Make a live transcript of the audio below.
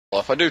Well,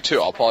 if I do 2,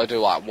 I'll probably do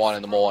like 1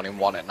 in the morning,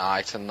 1 at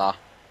night, and that.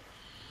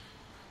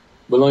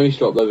 When I used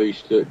to upload, I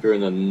used to do it during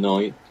the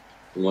night,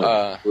 from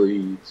like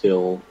 3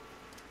 till...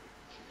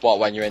 What,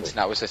 when your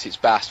internet was at its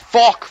best?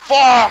 Fuck!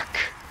 Fuck!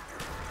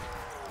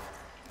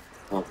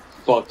 Oh,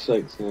 fuck's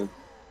sakes, man.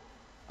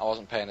 I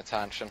wasn't paying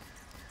attention.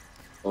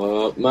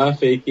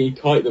 Murphy, can you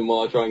kite them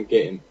while I try and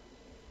get him?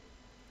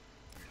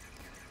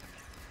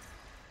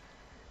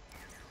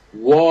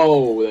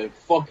 Whoa, they're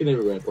fucking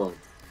everywhere, bro.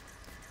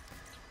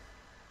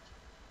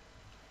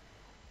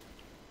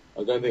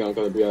 I don't think I'm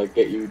gonna be able to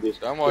get you this.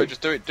 Don't worry,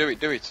 just do it, do it,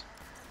 do it.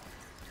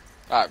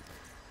 Alright.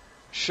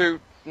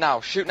 Shoot now,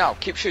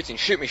 keep shooting,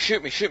 shoot me,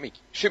 shoot me, shoot me.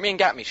 Shoot me and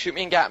get me, shoot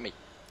me and get me.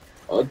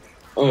 I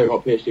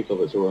got PhD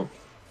club, it's alright.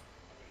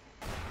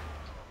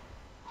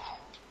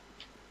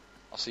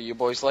 I'll see you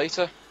boys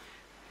later.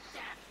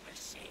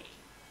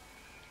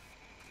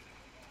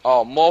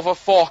 Oh,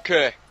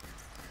 motherfucker!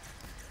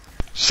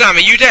 Sam, are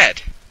you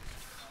dead?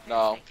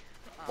 No.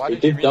 Why He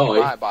did you did mute your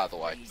die. mic, by the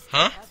way?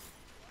 Huh?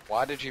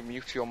 Why did you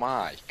mute your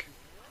mic?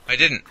 I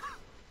didn't.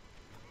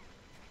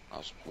 That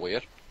was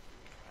weird.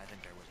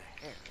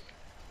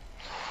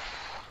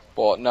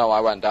 But no,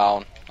 I went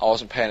down. I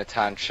wasn't paying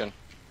attention.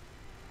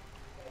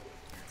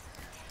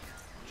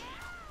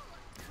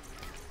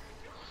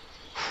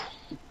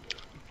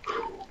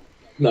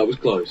 That was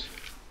close.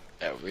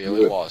 It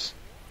really was.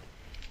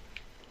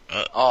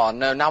 Oh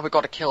no, now we've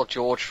got to kill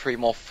George 3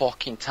 more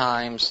fucking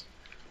times.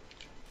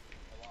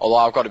 Although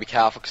I've got to be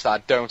careful because I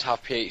don't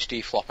have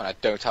PhD flop and I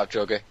don't have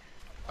Jugger.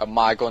 And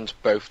my guns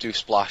both do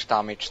splash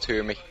damage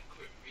to me.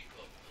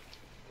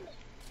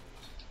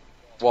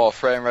 Whoa,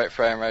 frame rate,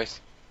 frame rate.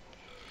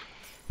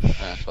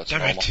 Yeah, that's Damn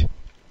normal. it.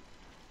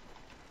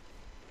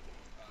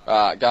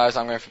 Right, guys,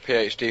 I'm going for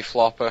PhD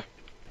flopper.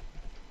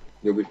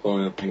 You'll be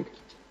fine, I think.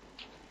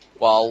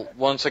 Well,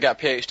 once I get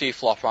PhD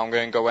flopper, I'm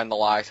going to go in the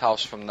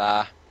lighthouse from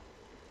there.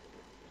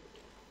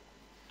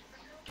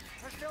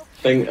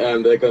 I think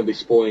they're going to be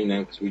spawning now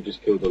because we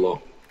just killed a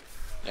lot.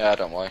 Yeah,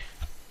 don't worry.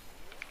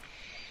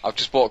 I've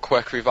just bought a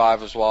quick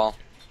revive as well.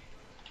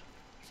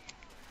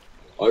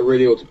 I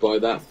really ought to buy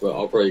that, but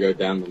I'll probably go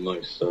down the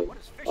most, so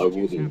I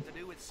wouldn't.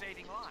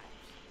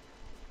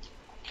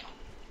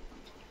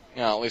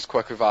 Yeah, at least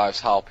quick revive's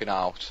helping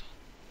out.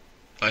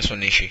 Nice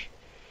one, Nishi.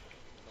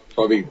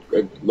 Probably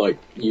like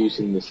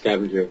using the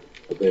scavenger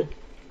a bit.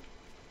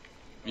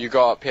 You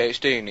got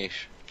PhD,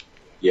 Niche?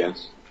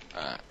 Yes.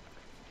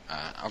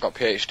 I've got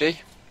PhD.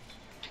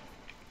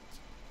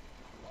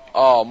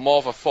 Oh,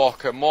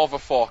 motherfucker,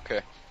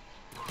 motherfucker.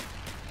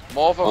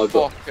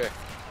 Motherfucker.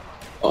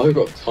 I've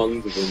got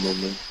tons of them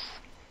on me.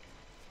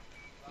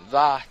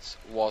 That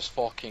was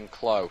fucking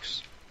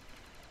close.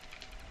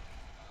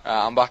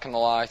 I'm back in the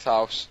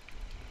lighthouse.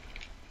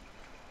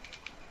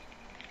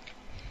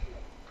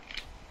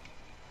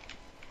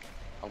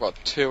 I've got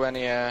 2 in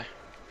here,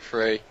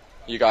 3.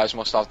 You guys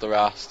must have the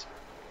rest.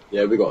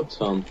 Yeah, we got a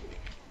ton.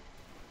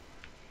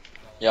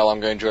 Yeah, well,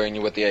 I'm going to join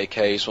you with the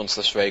AKs once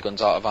this ray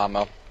gun's out of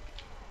ammo.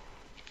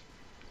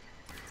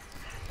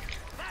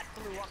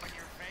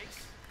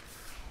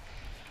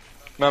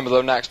 Remember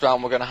though, next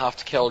round we're going to have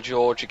to kill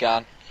George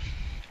again.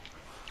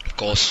 Of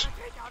course.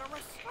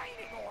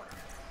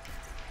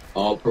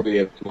 I'll probably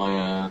have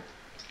my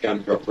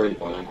scavenger up ready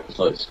by now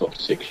because it's got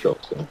 6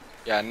 shots there.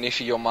 Yeah,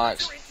 Nishi, your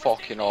mic's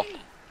fucking up.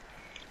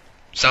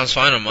 Sounds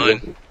fine on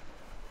mine.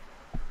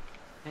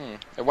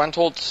 It went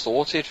all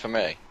distorted for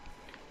me.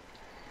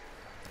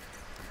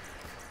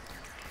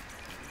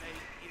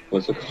 Well,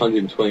 it's like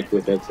 120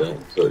 quid headset,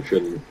 so it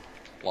shouldn't.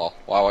 Well,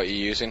 what are you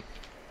using?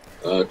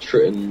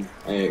 Triton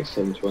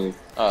AX720.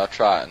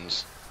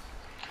 Tritons.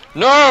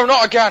 No,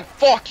 not again!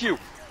 Fuck you!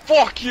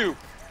 Fuck you!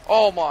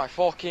 Oh my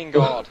fucking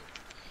god.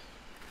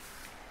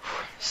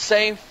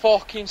 Same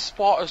fucking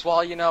spot as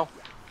well, you know.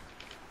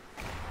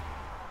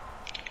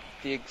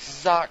 The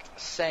exact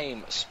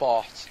same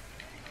spot.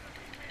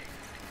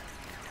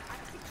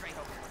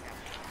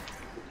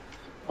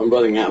 I'm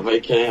running out of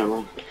AK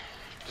ammo.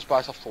 Just buy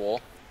it off the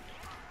wall.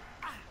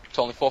 It's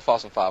only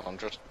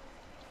 4,500.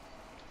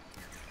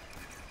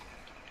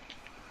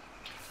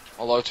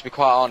 Although, to be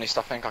quite honest,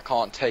 I think I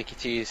can't take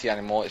it easy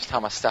anymore. It's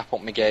time I step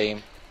up my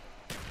game.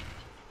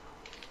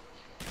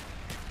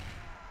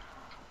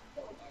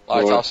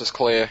 Lighthouse is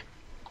clear.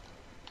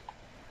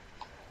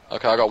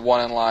 Okay, I got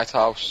 1 in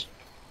lighthouse.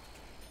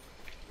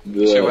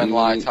 2 in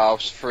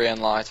lighthouse, 3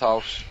 in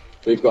lighthouse.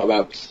 We've got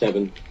about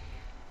 7,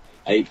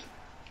 8,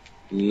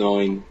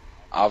 9.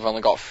 I've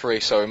only got 3,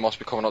 so we must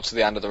be coming up to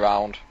the end of the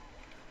round.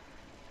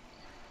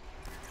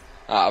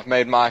 I've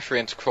made my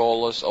 3 into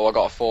crawlers. Oh, I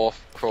got a 4th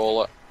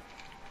crawler.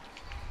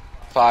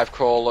 5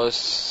 crawlers,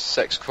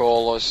 6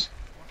 crawlers.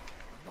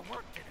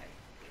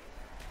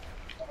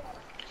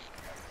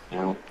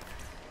 Ow.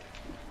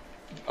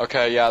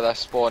 Okay, yeah, they're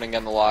spawning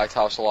in the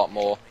lighthouse a lot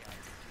more.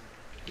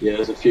 Yeah,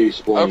 there's a few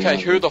spawning. Okay,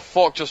 who the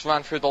fuck just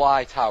ran through the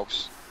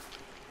lighthouse?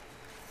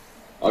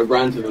 I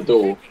ran to the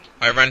door.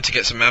 I ran to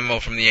get some ammo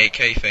from the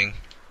AK thing.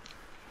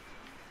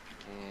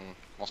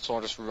 Well,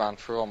 someone just ran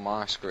through on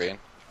my screen.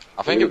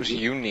 I think it was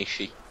you,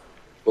 Nishi.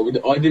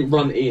 But I didn't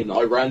run in.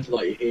 I ran to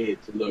like here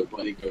to look,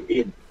 but I didn't go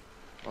in.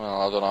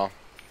 Well, I don't know.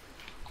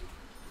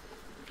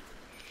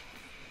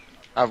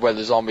 I've where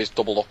the zombies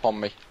doubled up on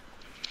me.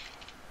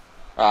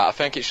 Right, I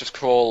think it's just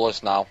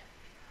crawlers now.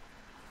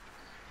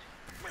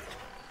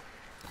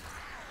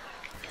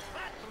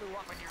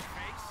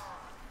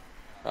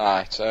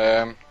 Right,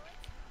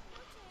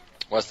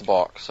 where's the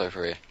box?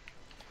 Over here.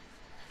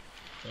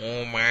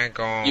 Oh my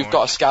god. You've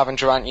got a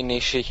scavenger, ain't you,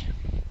 Nishi?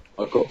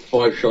 I've got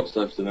 5 shots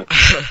left in it.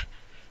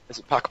 Is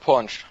it pack a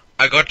punch?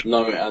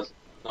 No, it has.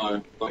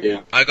 No, not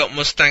yet. I got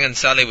Mustang and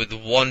Sally with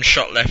 1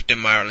 shot left in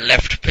my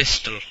left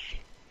pistol.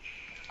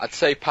 I'd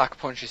say pack a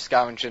punch is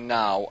scavenger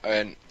now,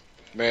 and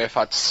Murph,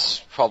 I'd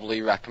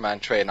probably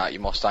recommend trading out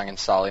your Mustang and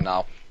Sally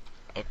now.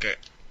 Okay.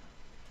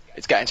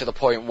 It's getting to the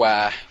point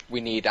where we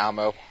need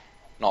ammo,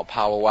 not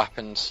power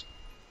weapons.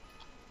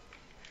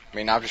 I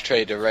mean, I've just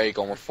traded a ray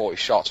gun with 40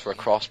 shots for a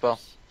crossbow.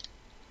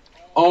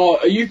 Oh,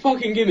 are you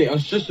fucking kidding me? I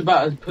was just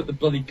about to put the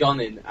bloody gun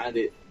in and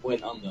it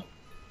went under.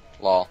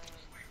 Lol.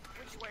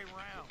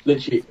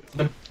 Literally,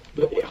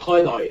 it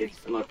highlighted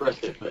and I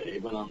pressed it, but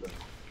it went under.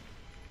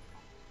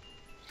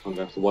 I'm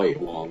gonna have to wait a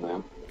while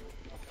now.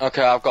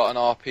 Okay, I've got an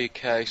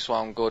RPK, so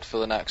I'm good for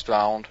the next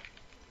round.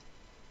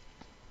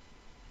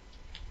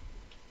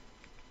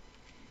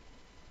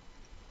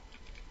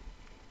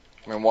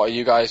 I mean, what are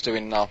you guys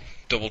doing now?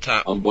 Double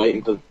tap. I'm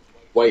waiting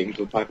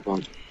to pack a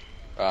punch.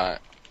 Right.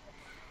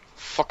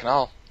 Fucking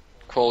hell.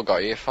 Crawler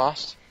got here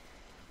fast.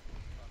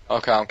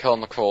 Okay, I'm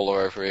killing the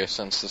crawler over here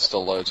since there's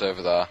still loads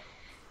over there.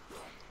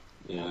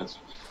 Yeah, that's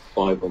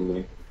 5 on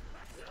me.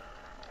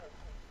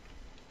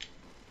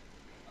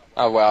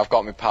 Oh well, I've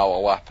got my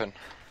power weapon.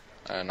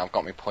 And I've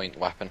got my point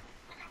weapon.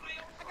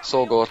 It's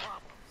all good.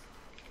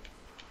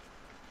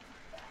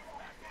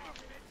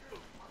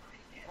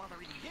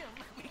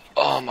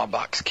 Oh, my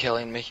back's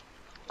killing me.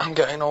 I'm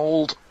getting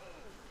old.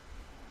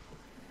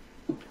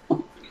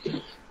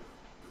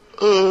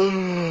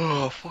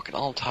 Fucking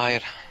all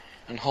tired.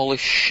 And holy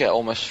shit,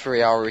 almost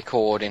 3-hour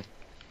recording.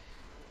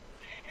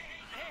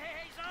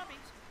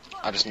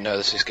 I just know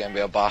this is going to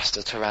be a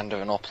bastard to render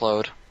and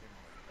upload.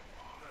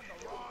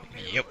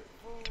 Yep.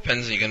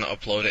 Depends if you're gonna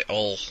upload it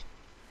all.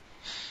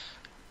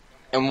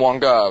 In one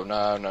go?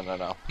 No.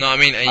 No, I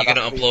mean, are you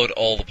gonna upload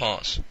all the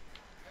parts?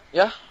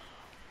 Yeah.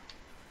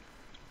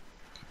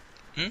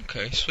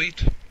 Okay,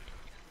 sweet.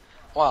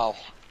 Well,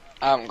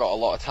 I haven't got a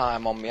lot of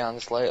time on my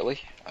hands lately,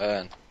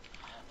 and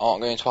I'm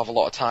going to have a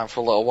lot of time for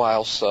a little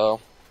while,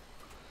 so,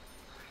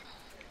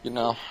 you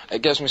know,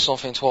 it gives me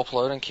something to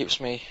upload and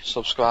keeps me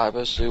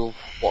subscribers who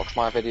watch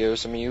my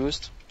videos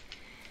amused.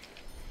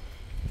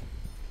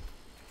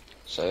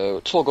 So,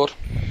 it's all good.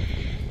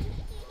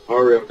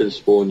 Hurry up and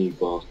spawn, you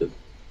bastard.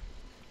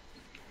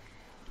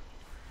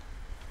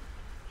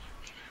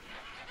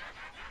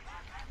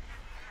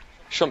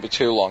 Shouldn't be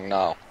too long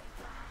now.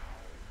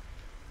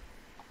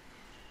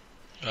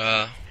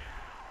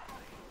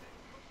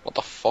 What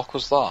the fuck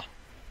was that?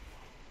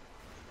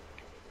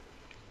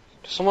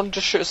 Did someone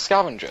just shoot a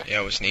scavenger?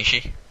 Yeah, it was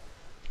Nishi.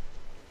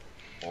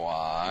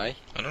 Why?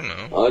 I don't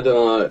know. I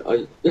don't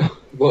know.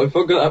 Well, if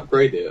I'm gonna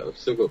upgrade it, I've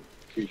still got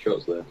a few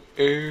shots there.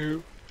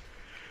 Ew.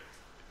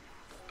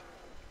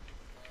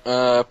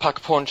 Pack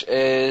a punch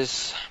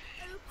is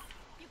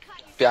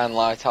behind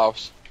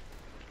lighthouse.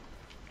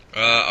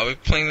 Are we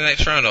playing the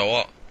next round or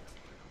what?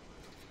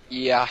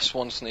 Yes,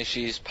 once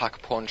Nishi's pack a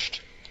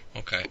punched.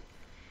 Okay.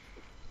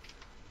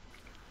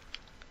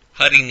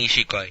 Hurry,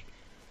 Nishi-kai.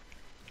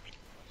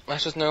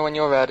 Let us know when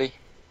you're ready.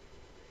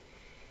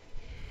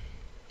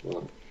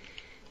 Right.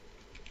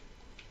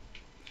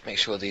 Make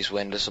sure these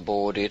windows are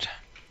boarded.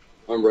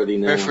 I'm ready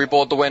now. If we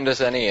board the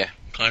windows in here,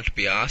 Can't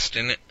be asked,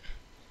 innit?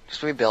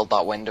 just rebuild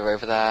that window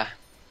over there.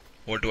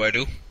 What do I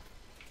do?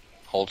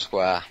 Hold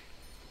square.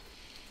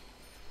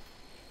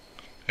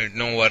 It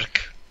don't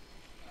work.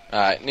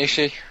 Alright,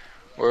 Nishi,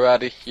 we're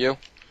ready. You?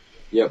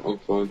 Yep, I'm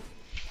fine.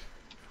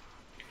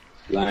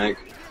 Lag.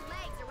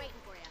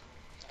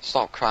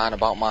 Stop crying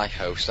about my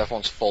host.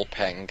 Everyone's full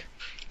ping.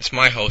 It's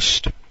my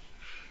host.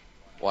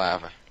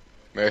 Whatever.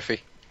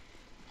 Murphy,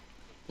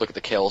 look at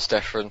the kills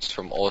difference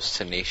from us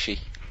to Nishi.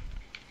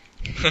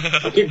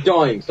 I keep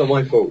dying, it's not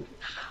my fault.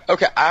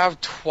 Okay, I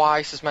have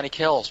twice as many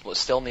kills, but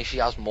still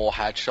Nishi has more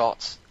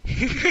headshots.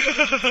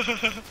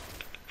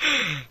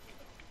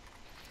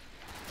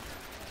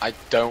 I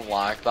don't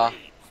like that.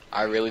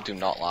 I really do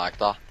not like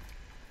that.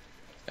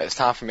 It's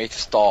time for me to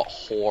start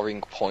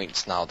whoring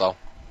points now, though.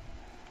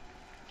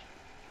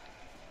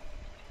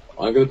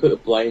 I'm gonna put the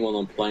blame on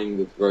I'm playing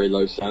with very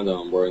low sound and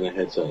I'm wearing a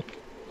headset.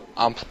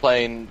 I'm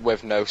playing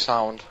with no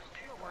sound.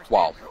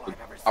 Well,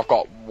 I've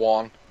got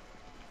one.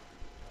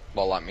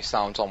 Well, like, my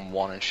sound's on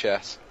 1 and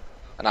shit.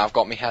 And I've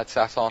got my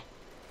headset on.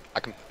 I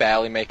can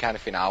barely make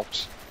anything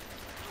out.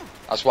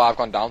 That's why I've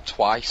gone down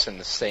twice in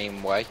the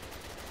same way.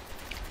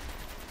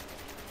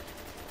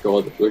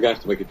 God, we're gonna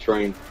have to make a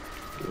train.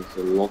 There's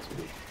a lot of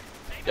them.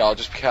 Yeah, I'll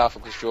just be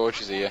careful because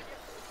George is here.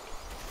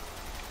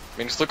 I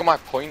mean, just look at my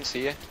points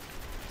here.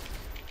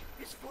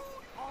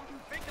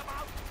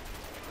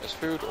 Is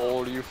food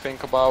all you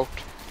think about?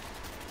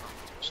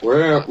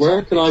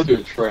 Where can I do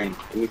a train?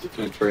 I need to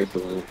do a train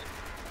somewhere.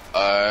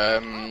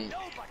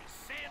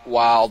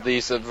 Well,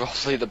 these are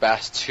roughly the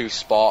best 2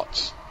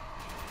 spots.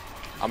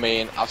 I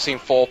mean, I've seen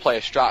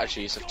 4-player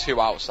strategies of 2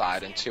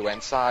 outside and 2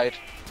 inside.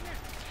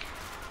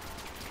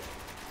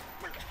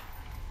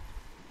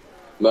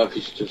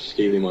 Murphy's just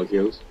stealing my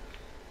kills.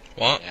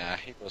 What? Yeah,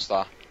 he does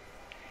that.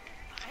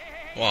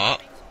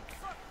 What?